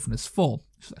retain toughness 4.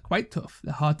 So they're quite tough.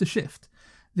 They're hard to shift.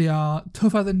 They are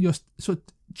tougher than your... So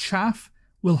chaff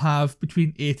will have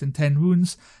between 8 and 10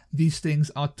 wounds. These things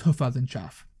are tougher than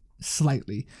chaff.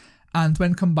 Slightly. And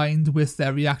when combined with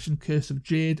their reaction Curse of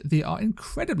Jade, they are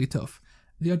incredibly tough.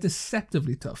 They are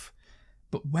deceptively tough.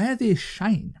 But where they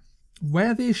shine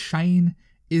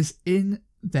is in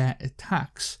their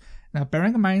attacks. Now,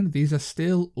 bearing in mind, these are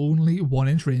still only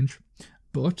 1-inch range,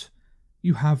 but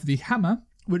you have the hammer,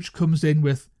 which comes in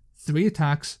with 3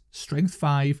 attacks, strength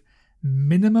 5,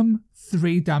 minimum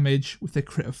 3 damage with a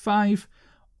crit of 5,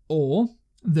 or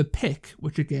the pick,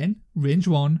 which again, range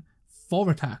 1,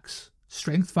 4 attacks,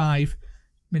 strength 5,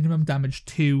 minimum damage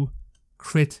 2,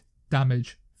 crit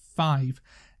damage 5.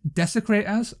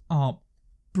 Desecrators are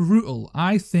brutal.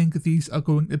 I think these are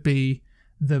going to be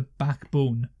the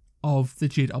backbone of the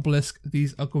Jade Obelisk.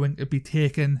 These are going to be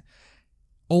taken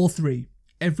all 3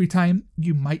 every time.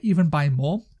 You might even buy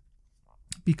more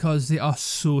because they are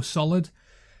so solid.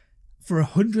 For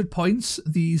 100 points,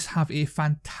 these have a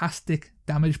fantastic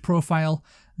damage profile.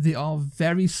 They are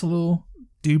very slow.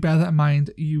 Do bear that in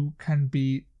mind. You can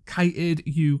be kited.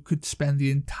 You could spend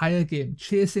the entire game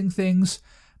chasing things.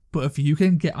 But if you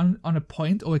can get on a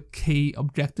point or a key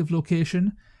objective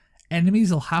location,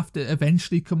 enemies will have to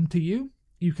eventually come to you.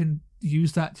 You can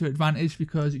use that to your advantage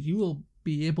because you will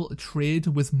be able to trade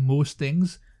with most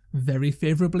things very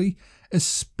favourably,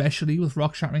 especially with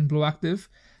Rock Shattering Blow active.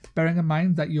 Bearing in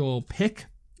mind that your pick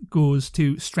goes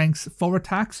to strength 4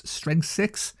 attacks, strength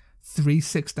 6,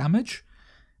 3/6 damage,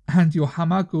 and your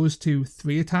hammer goes to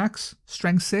 3 attacks,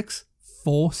 strength 6,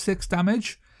 4/6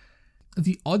 damage.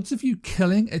 The odds of you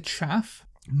killing a chaff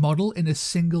model in a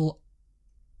single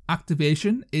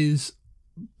activation is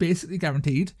basically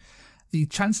guaranteed. The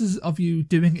chances of you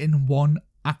doing in one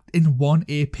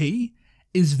AP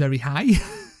is very high.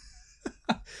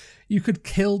 You could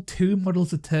kill 2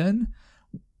 models a turn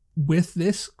with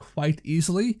this quite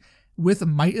easily. With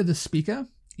Might of the Speaker,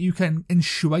 you can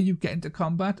ensure you get into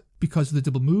combat because of the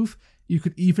double move. You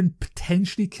could even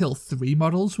potentially kill 3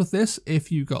 models with this if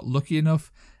you got lucky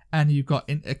enough and you got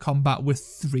into combat with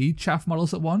 3 chaff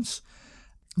models at once.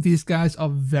 These guys are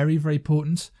very, very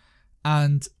potent.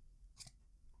 And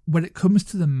when it comes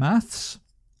to the maths,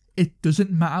 it doesn't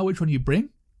matter which one you bring.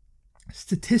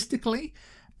 Statistically,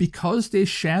 because they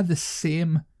share the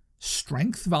same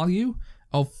strength value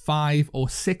of 5 or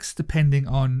 6, depending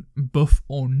on buff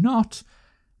or not,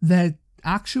 their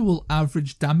actual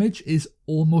average damage is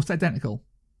almost identical.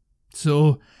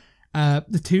 So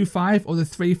the 2/5 or the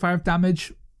 3/5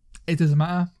 damage, it doesn't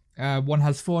matter. One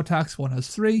has 4 attacks, one has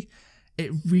 3.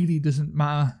 It really doesn't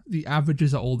matter. The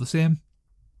averages are all the same.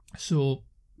 So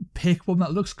pick one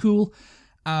that looks cool.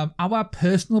 Our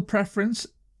personal preference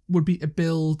would be to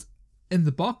build in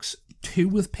the box 2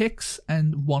 with picks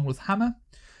and 1 with hammer.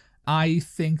 I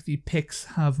think the picks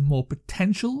have more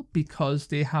potential because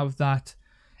they have that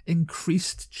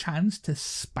increased chance to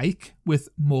spike with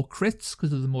more crits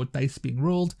because of the more dice being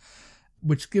rolled,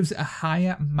 which gives it a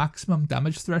higher maximum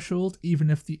damage threshold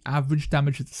even if the average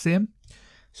damage is the same.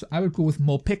 So I would go with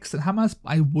more picks than hammers.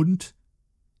 I wouldn't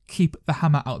keep the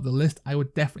hammer out of the list. I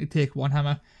would definitely take 1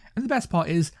 hammer. And the best part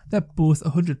is they're both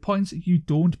 100 points. You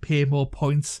don't pay more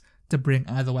points to bring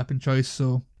either weapon choice.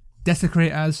 So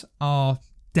desecrators are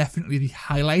definitely the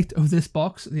highlight of this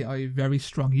box. They are a very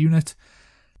strong unit.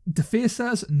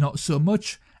 Defacers, not so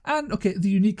much. And okay, the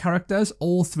unique characters,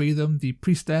 all 3 of them, the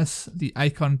Priestess, the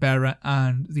Icon Bearer,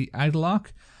 and the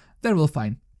Idolarch, they're all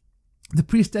fine. The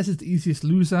Priestess is the easiest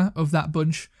loser of that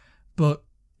bunch, but,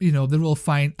 you know, they're all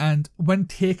fine. And when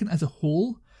taken as a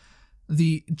whole,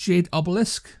 the Jade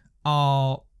Obelisk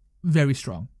are very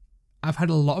strong. I've had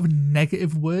a lot of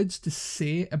negative words to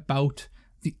say about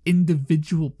the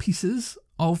individual pieces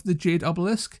of the Jade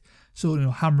Obelisk. So, you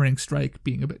know, Hammering Strike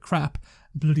being a bit crap,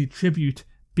 Bloody Tribute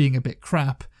being a bit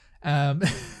crap,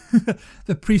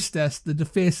 the Priestess, the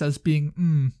Defacers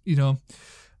being, you know.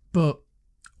 But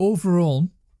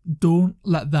overall, don't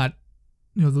let that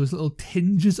those little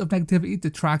tinges of negativity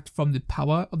detract from the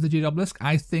power of the Jade Obelisk.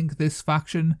 I think this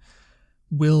faction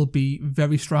will be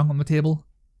very strong on the table,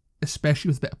 especially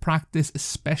with a bit of practice,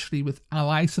 especially with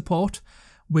ally support,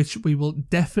 which we will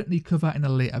definitely cover in a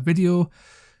later video,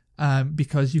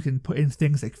 because you can put in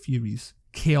things like Furies,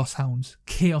 Chaos Hounds,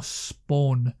 Chaos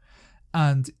Spawn,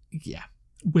 and yeah,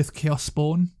 with Chaos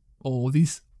Spawn or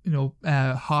these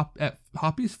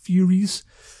Harpies, Furies,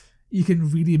 you can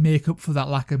really make up for that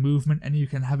lack of movement, and you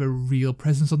can have a real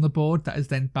presence on the board that is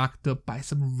then backed up by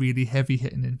some really heavy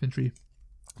hitting infantry.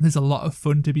 There's a lot of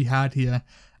fun to be had here,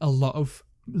 a lot of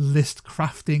list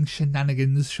crafting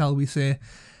shenanigans, shall we say,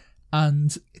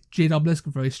 and Jade Obelisk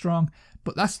very strong.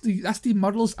 But that's the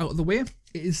models out of the way. It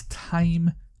is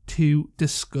time to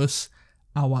discuss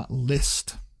our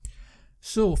list.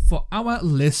 So for our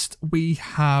list, we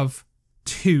have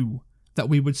two that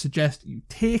we would suggest you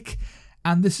take,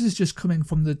 and this is just coming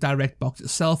from the direct box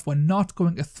itself. We're not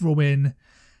going to throw in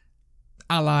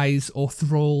allies or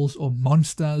thralls or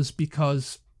monsters,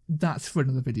 because that's for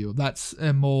another video. That's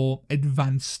a more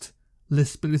advanced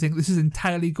list building thing. This is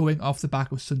entirely going off the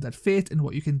back of Sundered Fate and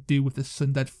what you can do with the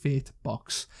Sundered Fate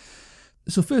box.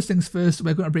 So first things first,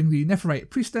 we're going to bring the Nephirite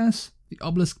Priestess, the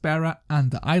Obelisk Bearer, and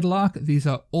the Idlarch. These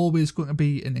are always going to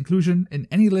be an inclusion in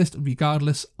any list,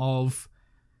 regardless of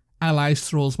allies,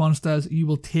 thralls, monsters. You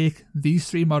will take these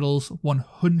three models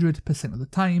 100% of the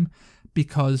time,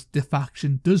 because the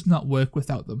faction does not work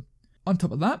without them. On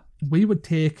top of that, we would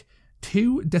take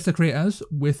two Desecrators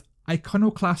with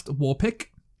Iconoclast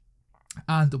Warpick,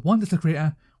 and one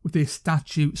Desecrator with a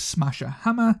Statue Smasher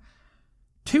Hammer,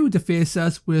 two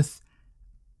Defacers with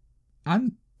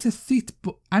Antithite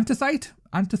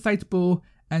Bow,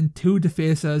 and two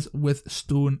Defacers with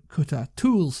Stone Cutter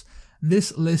Tools.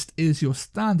 This list is your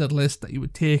standard list that you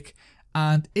would take,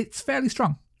 and it's fairly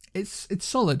strong. It's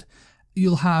solid.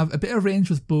 You'll have a bit of range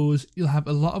with bows, you'll have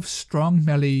a lot of strong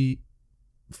melee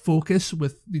focus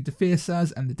with the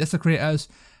Defacers and the Desecrators,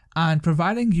 and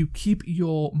providing you keep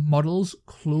your models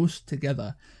close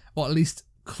together, or at least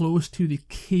close to the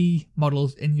key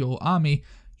models in your army,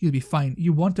 you'll be fine.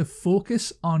 You want to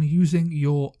focus on using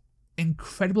your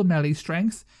incredible melee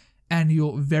strength and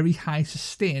your very high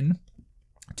sustain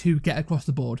to get across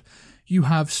the board. You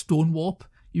have Stone Warp,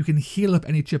 you can heal up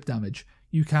any chip damage,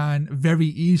 you can very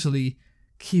easily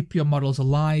keep your models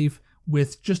alive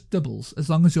with just doubles. As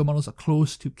long as your models are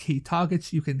close to key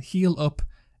targets, you can heal up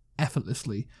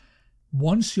effortlessly.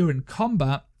 Once you're in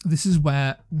combat, this is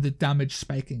where the damage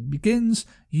spiking begins.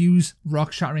 Use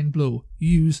Rock Shattering Blow,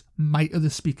 use Might of the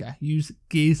Speaker, use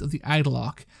Gaze of the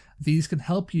Idlarch. These can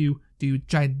help you do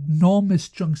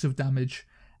ginormous chunks of damage,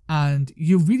 and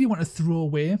you really want to throw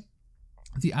away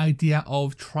the idea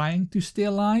of trying to stay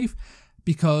alive,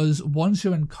 because once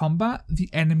you're in combat, the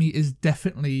enemy is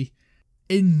definitely,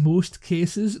 in most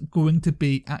cases, going to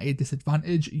be at a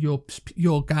disadvantage.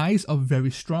 Your guys are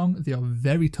very strong, they are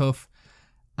very tough,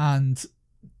 and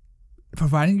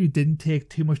providing you didn't take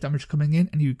too much damage coming in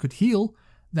and you could heal,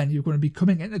 then you're going to be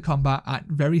coming into combat at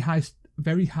very high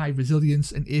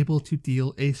resilience and able to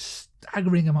deal a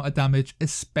staggering amount of damage,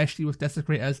 especially with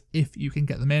Desecrators if you can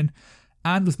get them in.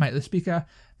 And with Might of the Speaker,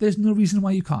 there's no reason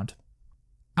why you can't.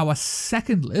 Our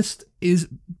second list is,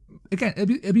 again,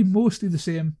 it'll be mostly the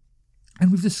same,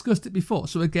 and we've discussed it before.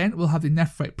 So again, we'll have the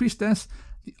Nephirite Priestess,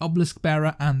 the Obelisk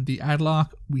Bearer, and the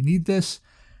Idlarch. We need this.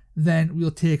 Then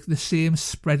we'll take the same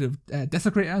spread of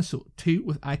Desecrators, so two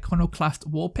with Iconoclast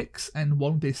Warpicks and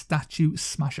one with a Statue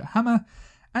Smasher Hammer.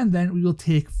 And then we will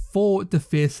take four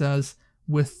Defacers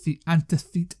with the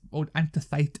Antithite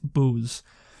Bows.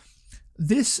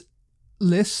 This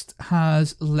list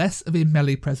has less of a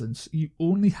melee presence. You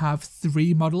only have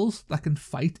three models that can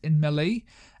fight in melee,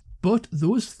 but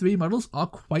those three models are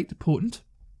quite potent.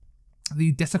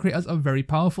 The Desecrators are very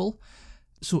powerful,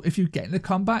 so if you get into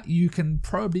combat, you can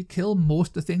probably kill most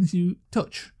of the things you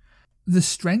touch. The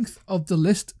strength of the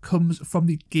list comes from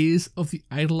the Gaze of the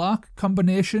Idlarch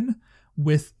combination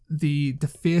with the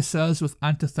Defacers with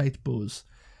Antithite Bows.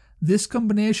 This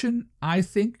combination, I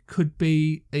think, could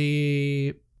be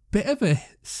a bit of a,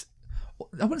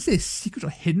 I wouldn't say secret or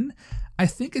hidden, I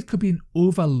think it could be an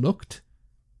overlooked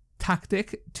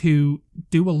tactic to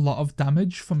do a lot of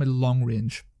damage from a long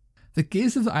range. The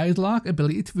Gaze of the Idlarch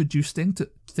ability to reduce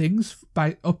things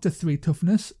by up to 3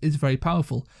 toughness is very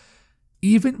powerful.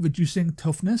 Even reducing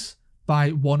toughness by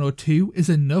 1 or 2 is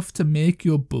enough to make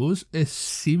your bows a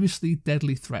seriously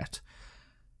deadly threat.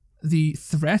 The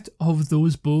threat of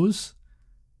those bows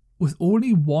with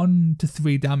only 1 to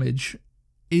 3 damage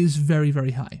is very,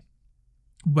 very high,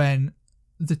 when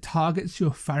the targets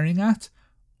you're firing at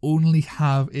only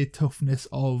have a toughness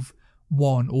of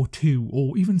 1 or 2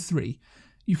 or even 3.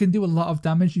 You can do a lot of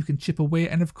damage, you can chip away,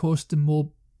 and of course the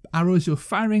more arrows you're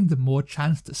firing, the more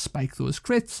chance to spike those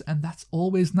crits, and that's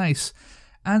always nice.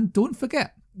 And don't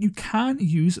forget, you can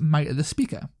use Might of the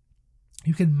Speaker.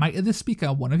 You can Might of the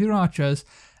Speaker one of your archers,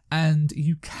 and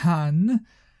you can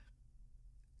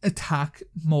attack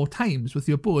more times with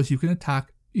your bows. You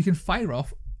can fire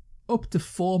off up to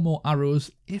 4 more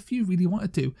arrows if you really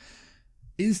wanted to.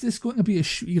 Is this going to be a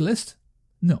shooty list?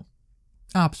 No,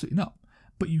 absolutely not.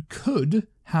 But you could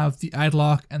have the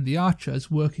Idlearch and the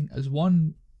archers working as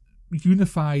one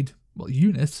unified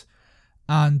unit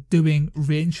and doing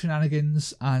range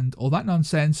shenanigans and all that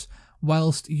nonsense,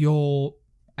 whilst your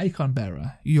icon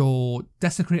bearer, your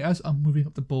desecrators are moving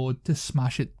up the board to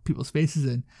smash people's faces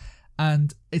in.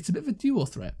 And it's a bit of a duo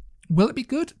threat. Will it be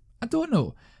good? I don't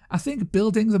know. I think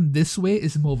building them this way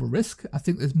is more of a risk. I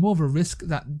think there's more of a risk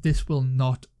that this will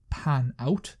not pan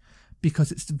out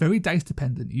because it's very dice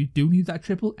dependent. You do need that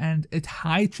triple, and a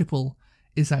high triple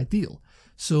is ideal.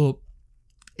 So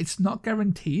it's not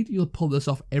guaranteed you'll pull this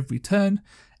off every turn.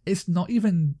 It's not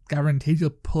even guaranteed you'll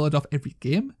pull it off every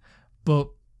game. But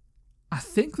I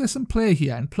think there's some play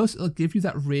here, and plus it'll give you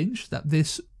that range that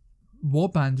this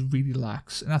warband really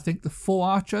lacks. And I think the 4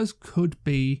 archers could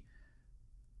be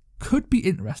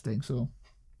interesting. So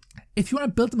if you want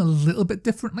to build them a little bit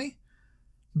differently,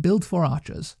 build 4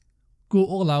 archers. Go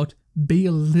all out, be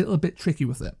a little bit tricky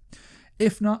with it.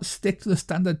 If not, stick to the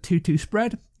standard 2-2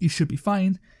 spread. You should be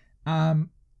fine. And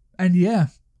yeah,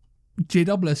 Jade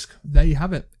Obelisk, there you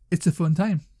have it. It's a fun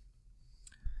time.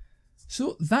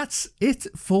 So that's it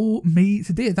for me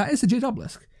today. That is the Jade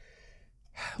Obelisk.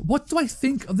 What do I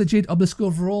think of the Jade Obelisk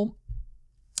overall?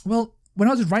 Well, when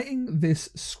I was writing this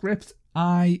script,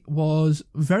 I was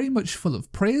very much full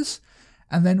of praise.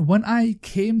 And then when I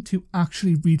came to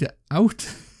actually read it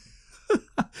out,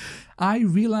 I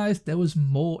realised there was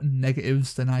more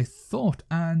negatives than I thought.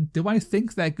 And do I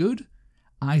think they're good?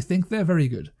 I think they're very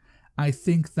good. I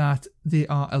think that they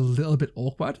are a little bit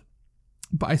awkward,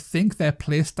 but I think their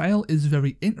playstyle is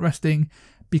very interesting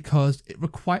because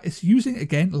it's using,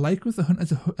 again, like with the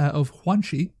Hunters of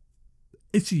Huanxi,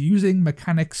 it's using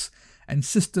mechanics and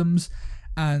systems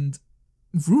and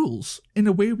rules in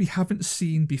a way we haven't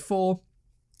seen before.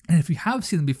 And if we have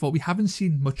seen them before, we haven't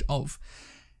seen much of.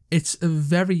 It's a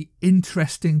very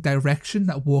interesting direction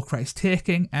that Warcry is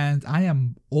taking, and I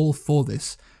am all for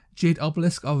this. Jade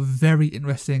Obelisk are very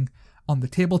interesting on the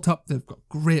tabletop. They've got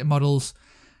great models,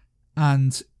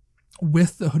 and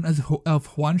with the Hunters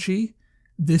of Huanxi,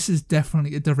 this is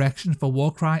definitely a direction for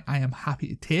Warcry I am happy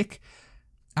to take.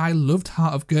 I loved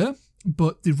Heart of Gur,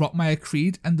 but the Rotmire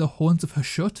Creed and the Horns of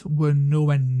Hashut were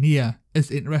nowhere near as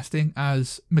interesting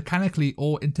as mechanically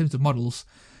or in terms of models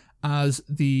as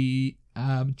the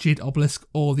Jade Obelisk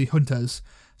or the Hunters.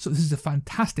 So this is a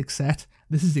fantastic set.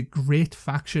 This is a great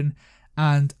faction,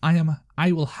 and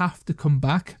I will have to come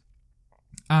back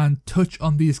and touch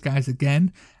on these guys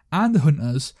again and the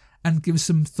Hunters and give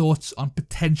some thoughts on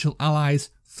potential allies,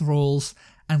 thralls,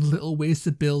 and little ways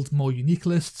to build more unique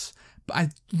lists. But I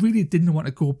really didn't want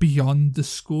to go beyond the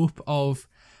scope of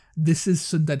this is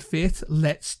Sundered Fate.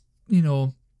 Let's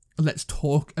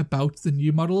talk about the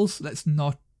new models. Let's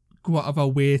not go out of our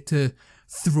way to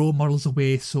throw models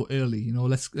away so early.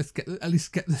 Let's at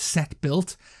least get the set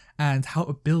built and how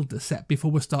to build the set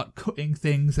before we start cutting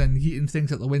things and yeeting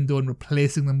things out the window and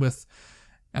replacing them with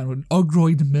an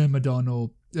Ogroid Myrmidon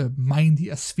or Mind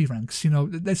Eater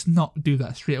Spheranx. Let's not do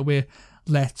that straight away.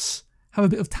 Let's have a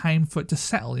bit of time for it to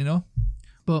settle,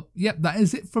 But yep, that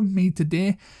is it from me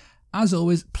today. As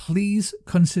always, please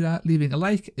consider leaving a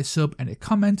like, a sub, and a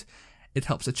comment. It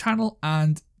helps the channel,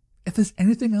 and if there's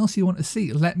anything else you want to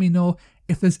see, let me know.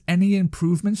 If there's any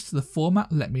improvements to the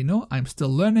format, let me know. I'm still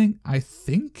learning. I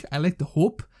like to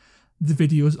hope the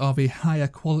videos are of a higher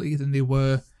quality than they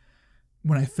were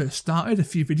when I first started a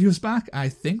few videos back. I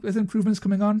think there's improvements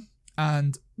coming on,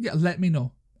 and yeah, let me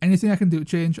know. Anything I can do to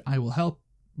change, I will help.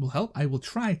 I will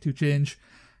try to change.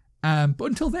 But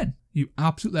until then, you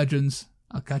absolute legends,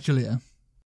 I'll catch you later.